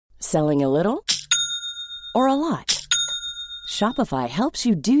Selling a little or a lot? Shopify helps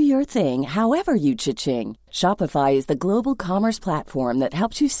you do your thing however you cha-ching. Shopify is the global commerce platform that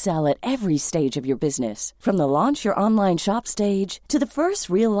helps you sell at every stage of your business. From the launch your online shop stage to the first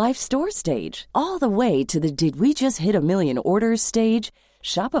real-life store stage, all the way to the did we just hit a million orders stage.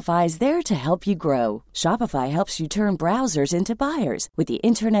 Shopify is there to help you grow. Shopify helps you turn browsers into buyers with the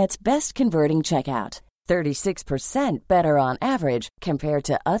internet's best converting checkout. 36% better on average compared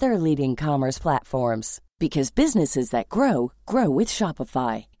to other leading commerce platforms. Because businesses that grow, grow with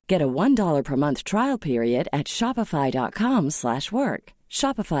Shopify. Get a $1 per month trial period at shopify.com/work.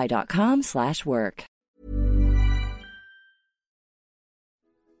 Shopify.com/work.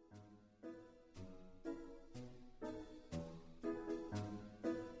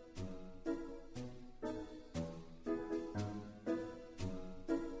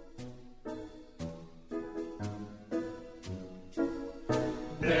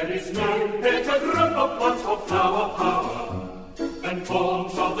 There is no better group of plants for flower power than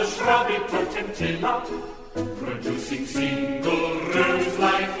forms of the shrubby potentilla, producing single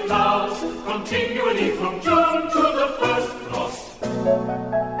rose-like flowers continually from June to the first frost.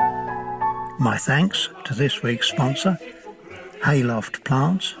 My thanks to this week's sponsor, Hayloft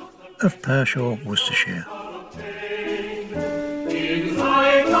Plants of Pershore, Worcestershire. In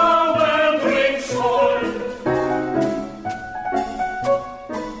thy well-drained soil.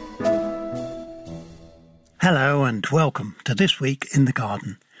 Hello and welcome to This Week in the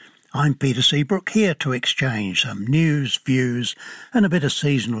Garden. I'm Peter Seabrook, here to exchange some news, views and a bit of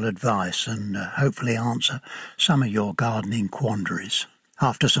seasonal advice and hopefully answer some of your gardening quandaries.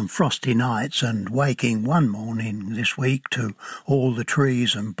 After some frosty nights and waking one morning this week to all the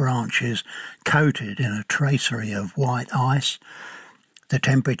trees and branches coated in a tracery of white ice, the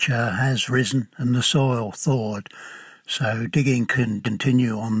temperature has risen and the soil thawed, so digging can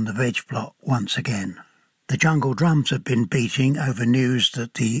continue on the veg plot once again. The jungle drums have been beating over news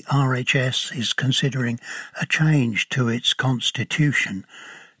that the RHS is considering a change to its constitution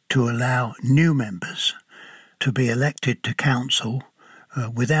to allow new members to be elected to council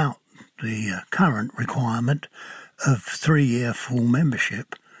without the current requirement of 3-year full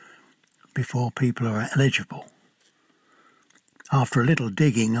membership before people are eligible. After a little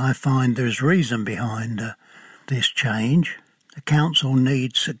digging, I find there's reason behind this change. The council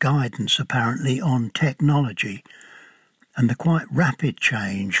needs guidance apparently on technology, and the quite rapid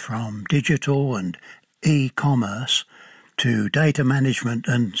change from digital and e-commerce to data management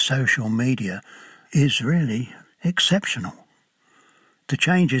and social media is really exceptional. The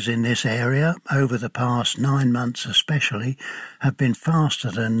changes in this area over the past 9 months especially have been faster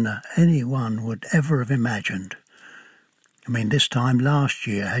than anyone would ever have imagined. I mean, this time last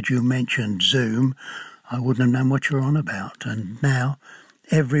year, had you mentioned Zoom, I wouldn't have known what you're on about. And now,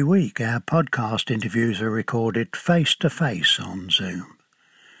 every week, our podcast interviews are recorded face-to-face on Zoom.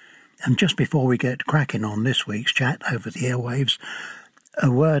 And just before we get cracking on this week's chat over the airwaves,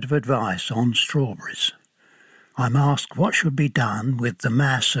 a word of advice on strawberries. I'm asked what should be done with the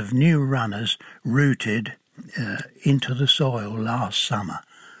mass of new runners rooted into the soil last summer.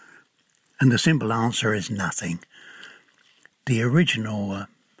 And the simple answer is nothing. The original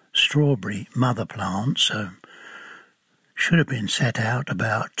strawberry mother plants should have been set out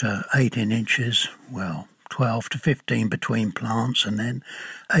about 18 inches, 12 to 15 between plants, and then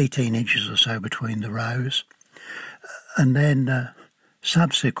 18 inches or so between the rows. And then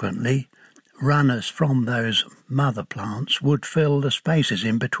subsequently, runners from those mother plants would fill the spaces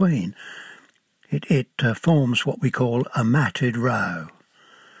in between. It forms what we call a matted row.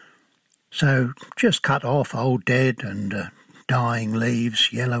 So just cut off old dead and dying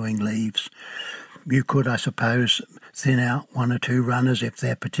leaves, yellowing leaves. You could, I suppose, thin out 1 or 2 runners if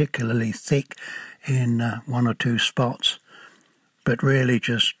they're particularly thick in 1 or 2 spots, but really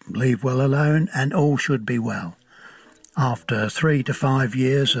just leave well alone and all should be well. After 3 to 5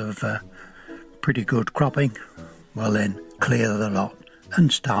 years of pretty good cropping, well then clear the lot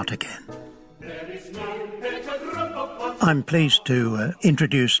and start again. I'm pleased to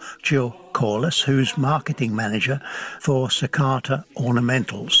introduce Jill Corliss, who's marketing manager for Sakata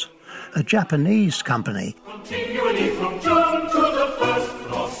Ornamentals, a Japanese company. Continually from June to the first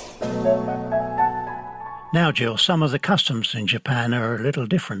frost. Now, Jill, some of the customs in Japan are a little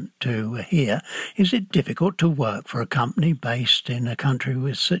different to here. Is it difficult to work for a company based in a country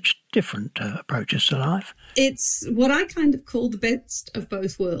with such different approaches to life? It's what I kind of call the best of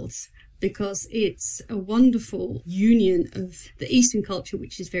both worlds, because it's a wonderful union of the Eastern culture,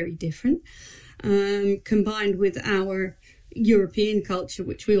 which is very different, combined with our European culture,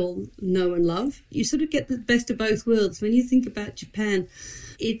 which we all know and love. You sort of get the best of both worlds. When you think about Japan,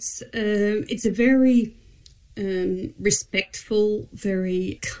 it's a very respectful,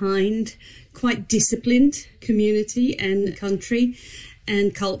 very kind, quite disciplined community and country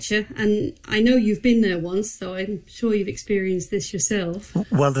and culture. And I know you've been there once, so I'm sure you've experienced this yourself.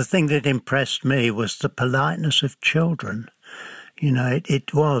 Well, the thing that impressed me was the politeness of children. You know,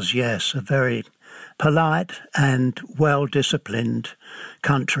 it was, yes, a very polite and well-disciplined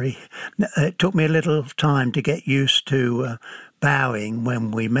country. It took me a little time to get used to bowing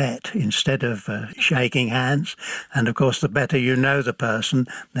when we met instead of shaking hands. And, of course, the better you know the person,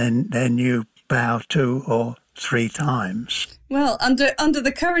 then you bow 2 or 3 times. Well, under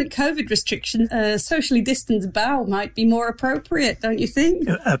the current COVID restrictions, socially distanced bow might be more appropriate, don't you think?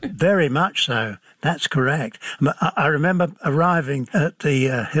 Very much so. That's correct. I remember arriving at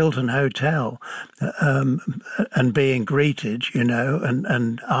the Hilton Hotel and being greeted, you know,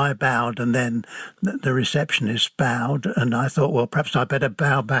 and I bowed and then the receptionist bowed, and I thought, well, perhaps I better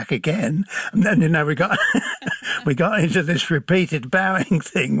bow back again. And then, you know, we got we got into this repeated bowing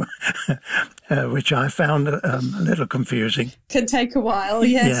thing, which I found a little confusing. Can take a while,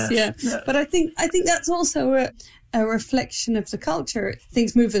 yes. Yeah. But I think that's also a reflection of the culture.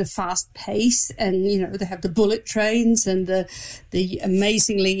 Things move at a fast pace, and you know they have the bullet trains and the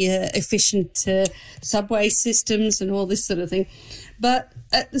amazingly efficient subway systems and all this sort of thing. But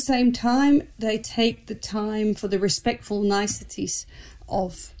at the same time, they take the time for the respectful niceties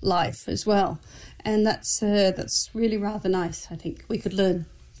of life as well, and that's really rather nice. I think we could learn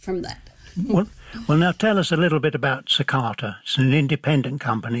from that. Well, now tell us a little bit about Sakata. It's an independent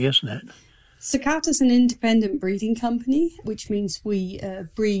company, isn't it? Sakata's an independent breeding company, which means we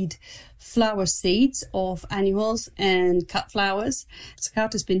breed flower seeds of annuals and cut flowers.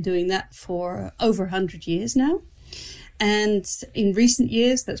 Sakata's been doing that for over 100 years now. And in recent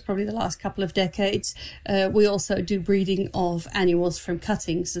years, that's probably the last couple of decades, we also do breeding of annuals from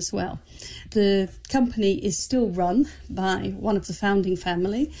cuttings as well. The company is still run by one of the founding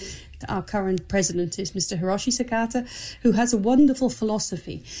family. Our current president is Mr. Hiroshi Sakata, who has a wonderful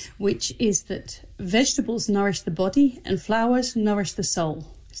philosophy, which is that vegetables nourish the body and flowers nourish the soul.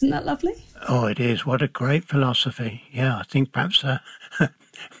 Isn't that lovely? Oh, it is. What a great philosophy. Yeah, I think perhaps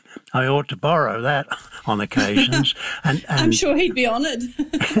I ought to borrow that on occasions. And I'm sure he'd be honoured.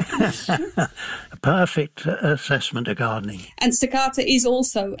 A perfect assessment of gardening. And Sakata is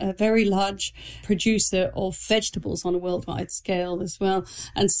also a very large producer of vegetables on a worldwide scale as well.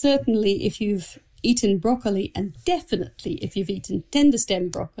 And certainly if you've eaten broccoli, and definitely if you've eaten tender stem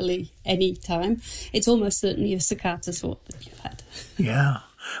broccoli any time, it's almost certainly a Sakata sort that you've had. Yeah.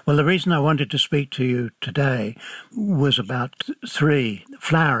 Well, the reason I wanted to speak to you today was about 3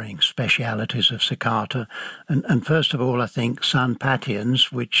 flowering specialities of Sakata. And first of all, I think Sun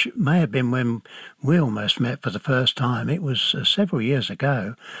Patiens, which may have been when we almost met for the first time. It was several years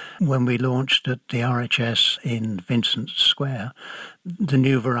ago when we launched at the RHS in Vincent Square the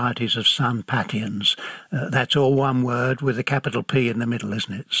new varieties of Sun Patiens. That's all one word with a capital P in the middle,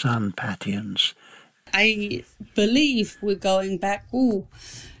 isn't it? Sun Patiens. I believe we're going back 14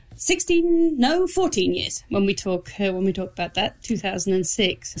 years when we talk about that.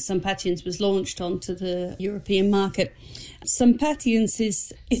 2006, Sun Patiens was launched onto the European market. Sun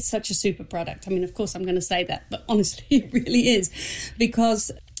Patiens it's such a super product. I mean, of course, I'm going to say that, but honestly, it really is,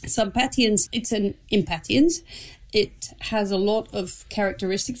 because Sun Patiens, it's an Impatiens. It has a lot of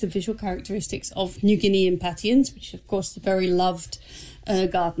characteristics, the visual characteristics of New Guinea Impatiens, which of course is a very loved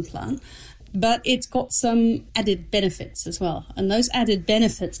garden plant. But it's got some added benefits as well. And those added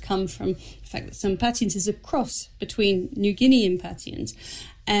benefits come from the fact that Sun Patiens is a cross between New Guinea Impatiens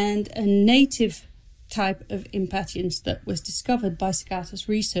and a native type of Impatiens that was discovered by Sakata's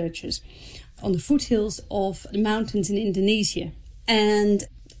researchers on the foothills of the mountains in Indonesia. And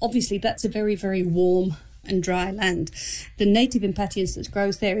obviously that's a very, very warm and dry land. The native Impatiens that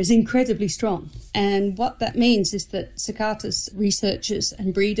grows there is incredibly strong. And what that means is that Sakata's researchers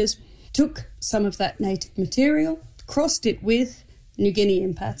and breeders took some of that native material, crossed it with New Guinea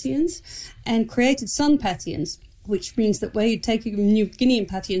Impatiens, and created Sun Patiens, which means that where you take your New Guinea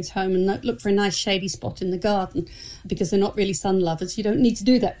Impatiens home and look for a nice shady spot in the garden, because they're not really sun lovers, you don't need to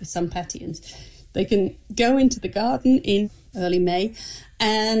do that with Sun Patiens. They can go into the garden in early May,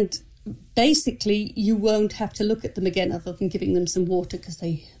 and basically you won't have to look at them again other than giving them some water, because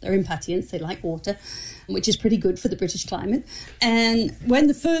they're Impatiens, they like water, which is pretty good for the British climate. And when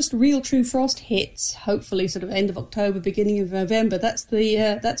the first real true frost hits, hopefully sort of end of October, beginning of November, that's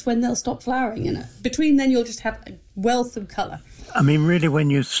when they'll stop flowering. And between then you'll just have a wealth of colour. I mean, really, when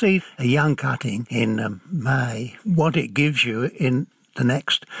you see a young cutting in May, what it gives you in the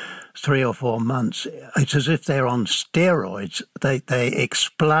next 3 or 4 months, it's as if they're on steroids. They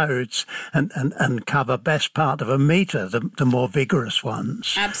explode and cover best part of a metre, the more vigorous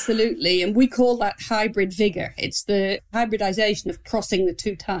ones. Absolutely. And we call that hybrid vigour. It's the hybridization of crossing the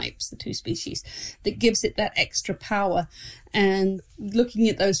two types, the two species, that gives it that extra power. And looking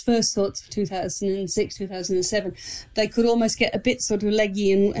at those first sorts of 2006, 2007, they could almost get a bit sort of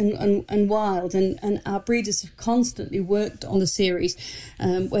leggy and wild. And our breeders have constantly worked on the series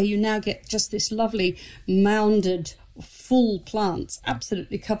where you now get just this lovely mounded, full plants,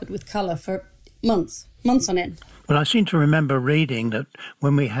 absolutely covered with colour for months on end. Well, I seem to remember reading that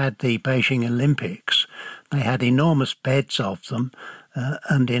when we had the Beijing Olympics, they had enormous beds of them.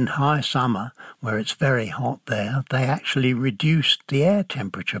 And in high summer, where it's very hot there, they actually reduced the air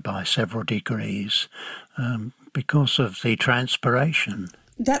temperature by several degrees because of the transpiration.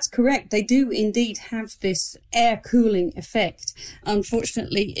 That's correct. They do indeed have this air cooling effect.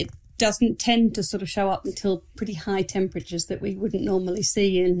 Unfortunately, it doesn't tend to sort of show up until pretty high temperatures that we wouldn't normally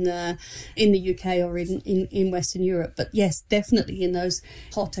see in the UK or in Western Europe. But yes, definitely in those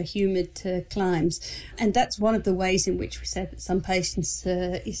hotter, humid climes. And that's one of the ways in which we said that some patients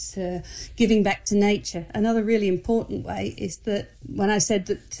is giving back to nature. Another really important way is that when I said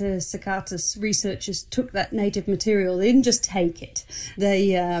that Sakata's researchers took that native material, they didn't just take it.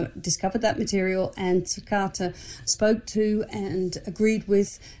 They discovered that material, and Sakata spoke to and agreed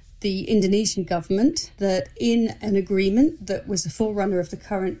with the Indonesian government that in an agreement that was a forerunner of the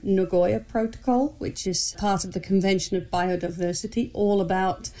current Nagoya Protocol, which is part of the Convention of Biodiversity, all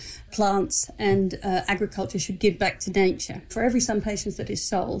about plants and agriculture should give back to nature. For every sun patience that is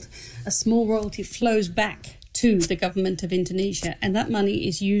sold, a small royalty flows back to the government of Indonesia, and that money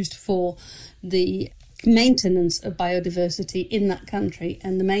is used for the maintenance of biodiversity in that country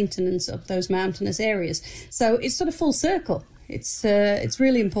and the maintenance of those mountainous areas. So it's sort of full circle. It's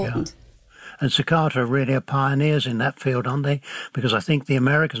really important. Yeah. And Sakata really are pioneers in that field, aren't they? Because I think the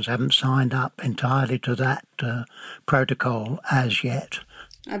Americans haven't signed up entirely to that protocol as yet.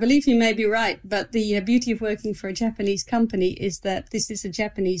 I believe you may be right, but the beauty of working for a Japanese company is that this is a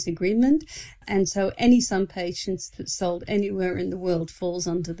Japanese agreement, and so any sun patients that's sold anywhere in the world falls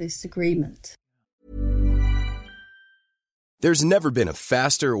under this agreement. There's never been a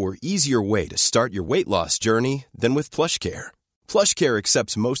faster or easier way to start your weight loss journey than with PlushCare. PlushCare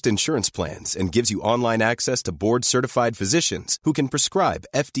accepts most insurance plans and gives you online access to board-certified physicians who can prescribe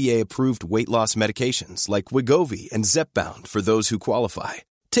FDA-approved weight loss medications like Wegovy and Zepbound for those who qualify.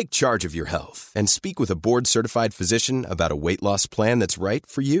 Take charge of your health and speak with a board-certified physician about a weight loss plan that's right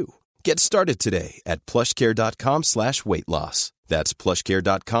for you. Get started today at plushcare.com/weightloss. That's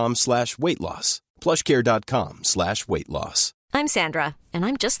plushcare.com/weightloss. plushcare.com/weightloss. I'm Sandra, and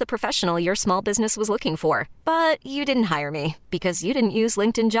I'm just the professional your small business was looking for. But you didn't hire me because you didn't use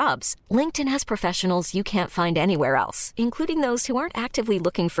LinkedIn Jobs. LinkedIn has professionals you can't find anywhere else, including those who aren't actively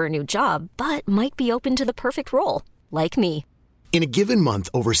looking for a new job, but might be open to the perfect role, like me. In a given month,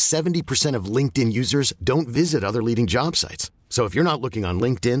 over 70% of LinkedIn users don't visit other leading job sites. So if you're not looking on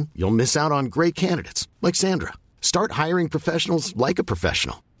LinkedIn, you'll miss out on great candidates, like Sandra. Start hiring professionals like a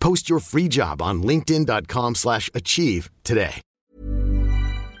professional. Post your free job on linkedin.com/achieve today.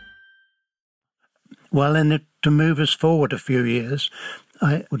 Well, and to move us forward a few years,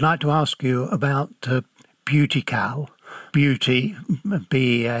 I would like to ask you about Beautical. Beauty,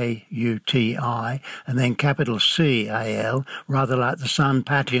 B-E-A-U-T-I, and then capital C-A-L, rather like the sun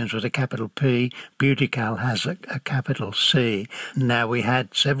patiens with a capital P, Beautical has a capital C. Now, we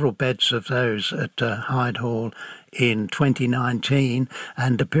had several beds of those at Hyde Hall in 2019,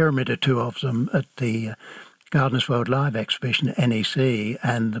 and a pyramid or two of them at the Gardeners World Live exhibition at NEC,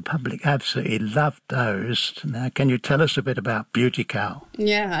 and the public absolutely loved those. Now, can you tell us a bit about Beautical?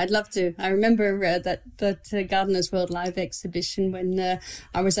 Yeah, I'd love to. I remember that Gardeners World Live exhibition when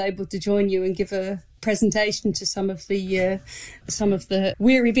I was able to join you and give a presentation to some of the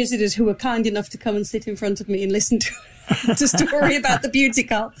weary visitors who were kind enough to come and sit in front of me and listen to the story about the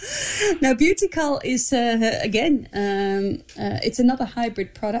Beautical. Now, Beautical is it's another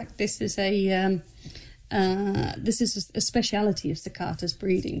hybrid product. This is a speciality of Sakata's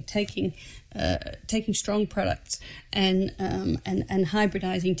breeding, taking taking strong products and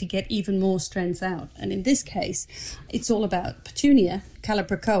hybridizing to get even more strengths out. And in this case, it's all about Petunia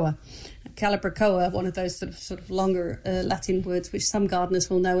calibrachoa. Calibrachoa, one of those sort of longer Latin words which some gardeners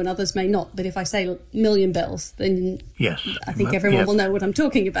will know and others may not. But if I say million bells, then yes, I think everyone will know what I'm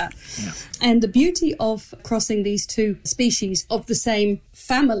talking about. Yeah. And the beauty of crossing these two species of the same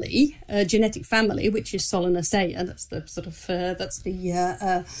family, genetic family, which is Solanaceae, that's the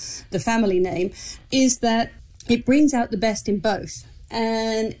the family name, is that it brings out the best in both.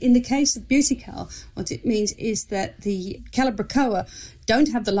 And in the case of Beautical, what it means is that the Calibrachoa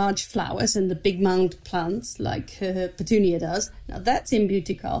don't have the large flowers and the big mound plants like Petunia does. Now that's in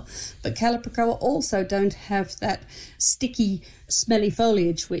Beautical, but Calibrachoa also don't have that sticky, smelly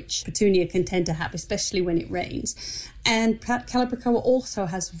foliage which Petunia can tend to have, especially when it rains. And Calibrachoa also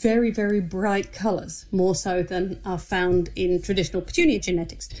has very, very bright colours, more so than are found in traditional Petunia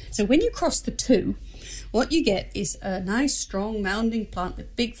genetics. So when you cross the two, what you get is a nice, strong, mounding plant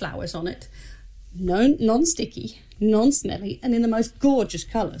with big flowers on it, non-sticky, non-smelly, and in the most gorgeous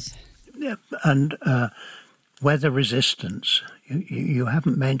colours. Yeah, and weather resistance, you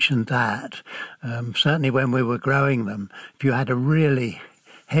haven't mentioned that. Certainly when we were growing them, if you had a really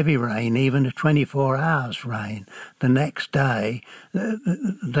heavy rain, even a 24 hours rain, the next day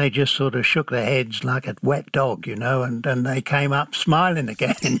they just sort of shook their heads like a wet dog, and they came up smiling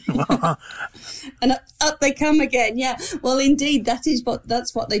again. And up they come again, yeah. Well, indeed, that's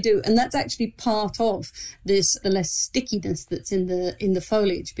what they do, and that's actually part of the less stickiness that's in the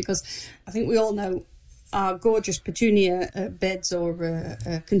foliage, because I think we all know our gorgeous Petunia beds or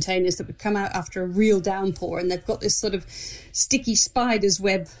containers that would come out after a real downpour, and they've got this sort of sticky spider's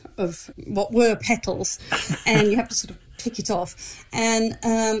web of what were petals, and you have to sort of pick it off. And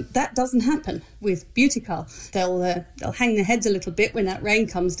that doesn't happen with Beautical. They'll hang their heads a little bit when that rain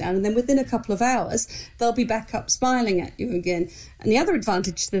comes down, and then within a couple of hours, they'll be back up smiling at you again. And the other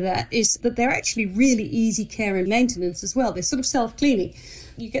advantage to that is that they're actually really easy care and maintenance as well. They're sort of self-cleaning.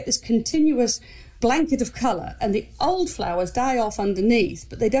 You get this continuous blanket of colour, and the old flowers die off underneath,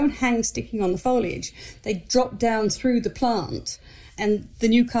 but they don't hang sticking on the foliage. They drop down through the plant, and the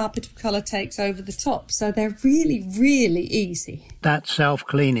new carpet of colour takes over the top. So they're really, really easy. That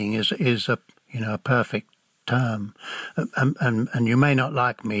self-cleaning is a perfect term, and you may not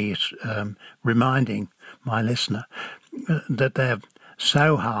like me reminding my listener that they're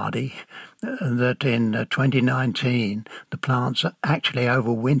so hardy that in 2019 the plants actually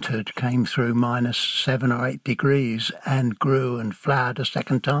overwintered, came through -7 or 8 degrees and grew and flowered a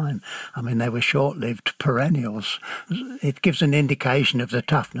second time. I mean, they were short-lived perennials. It gives an indication of the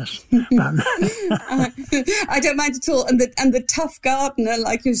toughness. I don't mind at all. And the tough gardener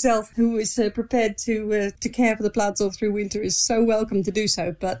like yourself, who is prepared to care for the plants all through winter, is so welcome to do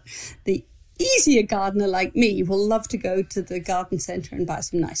so. But the easier gardener like me will love to go to the garden centre and buy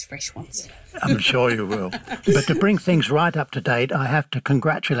some nice fresh ones. I'm sure you will. But to bring things right up to date, I have to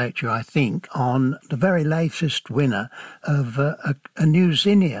congratulate you, I think, on the very latest winner of a new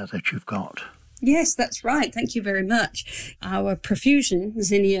zinnia that you've got. Yes, that's right. Thank you very much. Our Profusion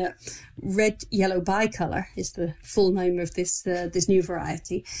Zinnia red-yellow bicolour is the full name of this new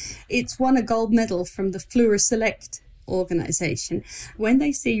variety. It's won a gold medal from the Flora Select organisation. When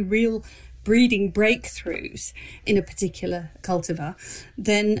they see real breeding breakthroughs in a particular cultivar,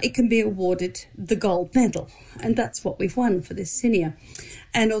 then it can be awarded the gold medal. And that's what we've won for this zinnia.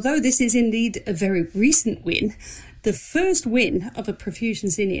 And although this is indeed a very recent win, the first win of a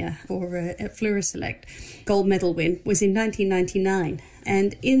Profusion zinnia or a Flora Select gold medal win was in 1999.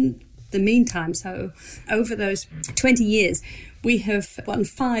 And in the meantime, so over those 20 years, we have won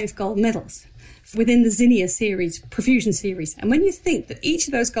 5 gold medals within the zinnia series, Profusion series. And when you think that each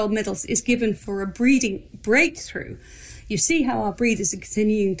of those gold medals is given for a breeding breakthrough, you see how our breeders are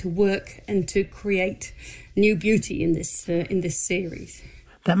continuing to work and to create new beauty in this series.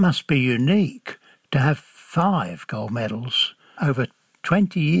 That must be unique to have 5 gold medals over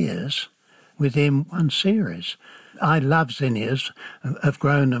 20 years within one series. I love zinnias. I've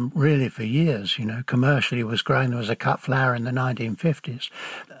grown them really for years. Commercially was grown as a cut flower in the 1950s.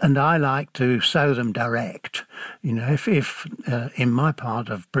 And I like to sow them direct. If in my part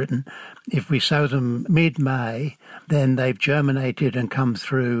of Britain, if we sow them mid-May, then they've germinated and come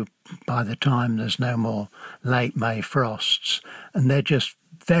through by the time there's no more late May frosts. And they're just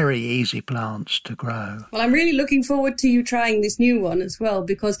very easy plants to grow. Well, I'm really looking forward to you trying this new one as well,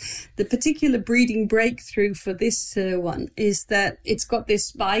 because the particular breeding breakthrough for this one is that it's got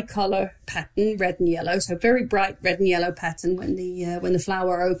this bicolour pattern, red and yellow, so very bright red and yellow pattern when the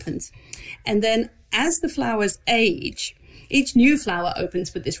flower opens. And then as the flowers age, each new flower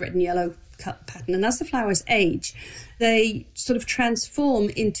opens with this red and yellow cut pattern. And as the flowers age, they sort of transform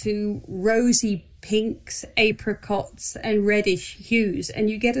into rosy pinks, apricots, and reddish hues. And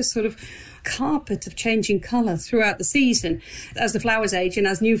you get a sort of carpet of changing colour throughout the season as the flowers age and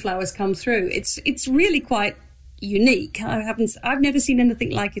as new flowers come through. It's really quite unique. I've never seen anything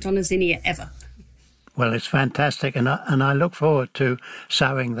like it on a zinnia ever. Well, it's fantastic, and I look forward to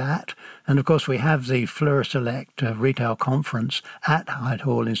sowing that. And of course, we have the Floriselect retail conference at Hyde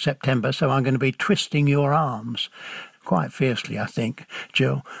Hall in September, so I'm going to be twisting your arms quite fiercely, I think,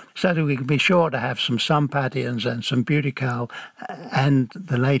 Jill, so that we can be sure to have some Sunpatiens and some Butical and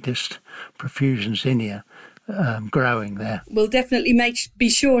the latest Profusion zinnia growing there. We'll definitely be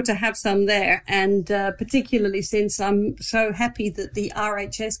sure to have some there, and particularly since I'm so happy that the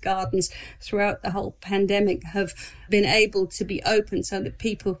RHS gardens throughout the whole pandemic have been able to be open so that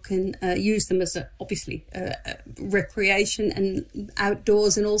people can use them as obviously recreation and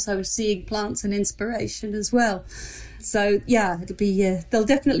outdoors, and also seeing plants and inspiration as well. So, yeah, it'll be they'll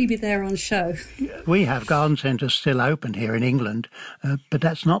definitely be there on show. We have garden centres still open here in England, but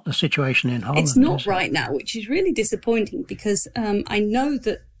that's not the situation in Holland. It's not right now, which is really disappointing, because I know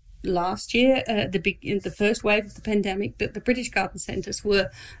that last year, in the first wave of the pandemic, that the British garden centres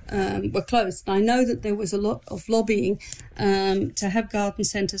were closed. And I know that there was a lot of lobbying to have garden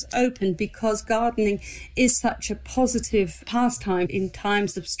centres open, because gardening is such a positive pastime in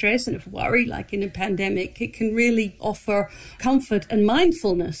times of stress and of worry, like in a pandemic. It can really offer comfort and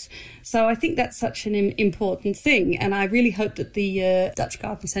mindfulness. So I think that's such an important thing, and I really hope that the Dutch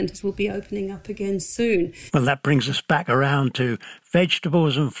garden centres will be opening up again soon. Well, that brings us back around to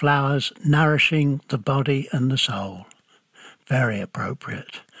vegetables and flowers nourishing the body and the soul. Very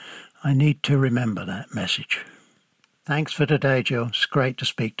appropriate. I need to remember that message. Thanks for today, Jill. It's great to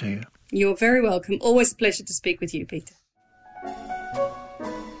speak to you. You're very welcome. Always a pleasure to speak with you, Peter.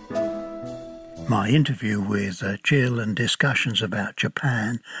 My interview with Jill and discussions about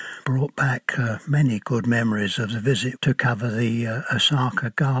Japan brought back many good memories of the visit to cover the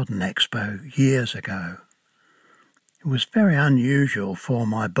Osaka Garden Expo years ago. It was very unusual for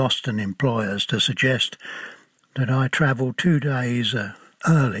my Boston employers to suggest that I travel 2 days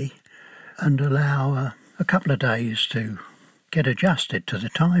early and allow a couple of days to get adjusted to the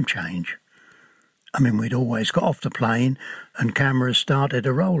time change. I mean, we'd always got off the plane and cameras started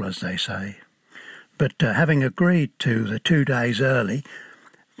to roll, as they say. But having agreed to the 2 days early,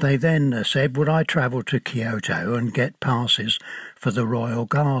 they then said, would I travel to Kyoto and get passes for the Royal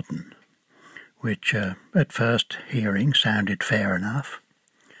Garden, which at first hearing sounded fair enough.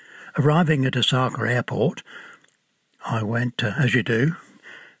 Arriving at Osaka Airport, I went, as you do,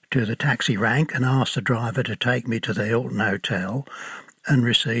 to the taxi rank and asked the driver to take me to the Hilton Hotel, and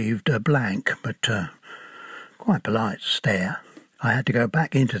received a blank but quite polite stare. I had to go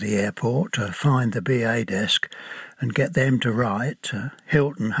back into the airport to find the BA desk and get them to write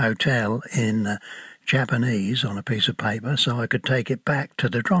Hilton Hotel in Japanese on a piece of paper so I could take it back to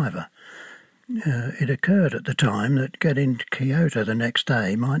the driver. It occurred at the time that getting to Kyoto the next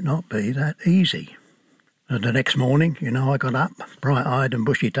day might not be that easy. And the next morning, I got up, bright-eyed and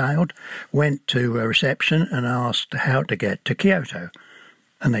bushy-tailed, went to a reception and asked how to get to Kyoto.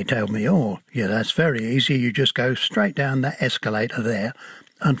 And they told me, yeah, that's very easy. You just go straight down that escalator there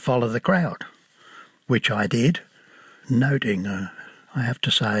and follow the crowd, which I did, noting, I have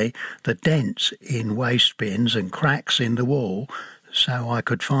to say, the dents in waste bins and cracks in the wall so I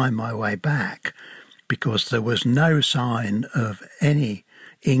could find my way back, because there was no sign of any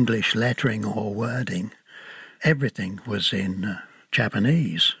English lettering or wording. Everything was in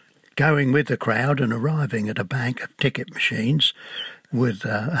Japanese. Going with the crowd and arriving at a bank of ticket machines with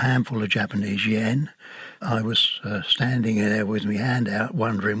a handful of Japanese yen, I was standing there with my hand out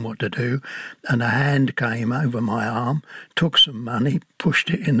wondering what to do, and a hand came over my arm, took some money, pushed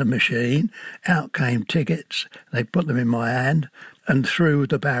it in the machine, out came tickets, they put them in my hand, and through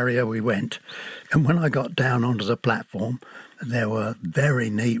the barrier we went. And when I got down onto the platform, there were very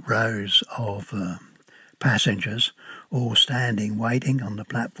neat rows of passengers all standing waiting on the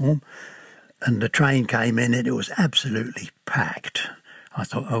platform, and the train came in and it was absolutely packed. I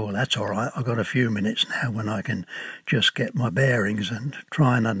thought, well, that's all right. I've got a few minutes now when I can just get my bearings and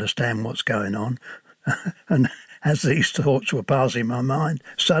try and understand what's going on. And as these thoughts were passing my mind,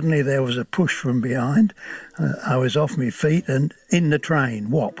 suddenly there was a push from behind. I was off my feet and in the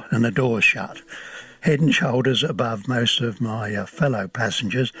train, whop, and the door shut. Head and shoulders above most of my fellow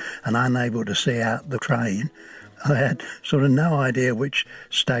passengers and unable to see out the train. I had sort of no idea which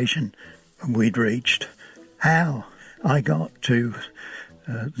station we'd reached. How I got to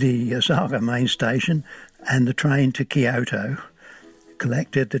the Osaka main station and the train to Kyoto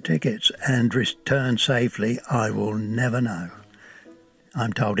collected the tickets and returned safely, I will never know.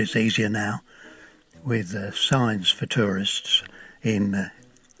 I'm told it's easier now with signs for tourists in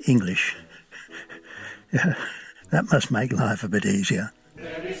English. That must make life a bit easier.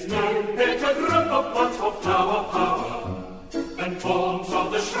 There is no better group of plants for flower power than forms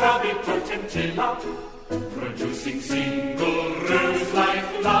of the shrubby potentilla, producing single rose-like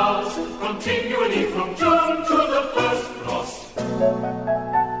flowers continually from June to the first frost.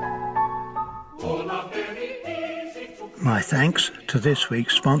 All are very easy to... My thanks to this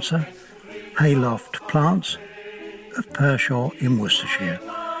week's sponsor, Hayloft Plants of Pershaw in Worcestershire,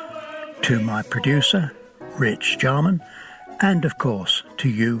 to my producer, Rich Jarman, and of course to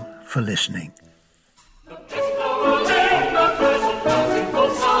you for listening.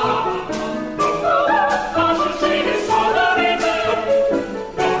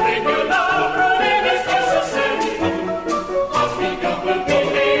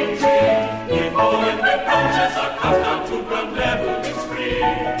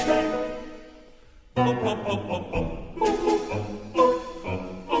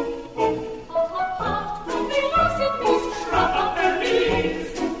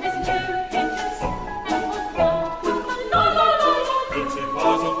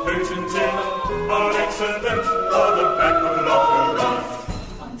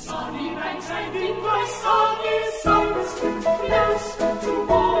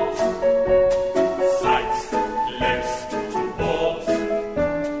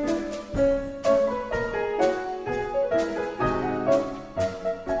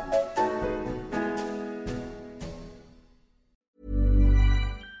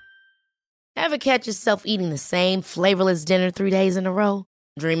 Ever catch yourself eating the same flavorless dinner 3 days in a row?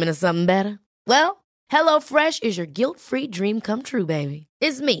 Dreaming of something better? Well, HelloFresh is your guilt-free dream come true, baby.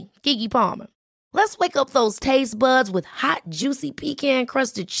 It's me, Keke Palmer. Let's wake up those taste buds with hot, juicy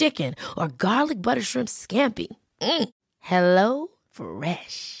pecan-crusted chicken or garlic butter shrimp scampi. Hello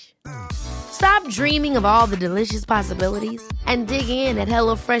Fresh. Stop dreaming of all the delicious possibilities and dig in at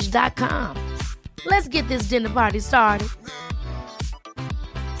HelloFresh.com. Let's get this dinner party started.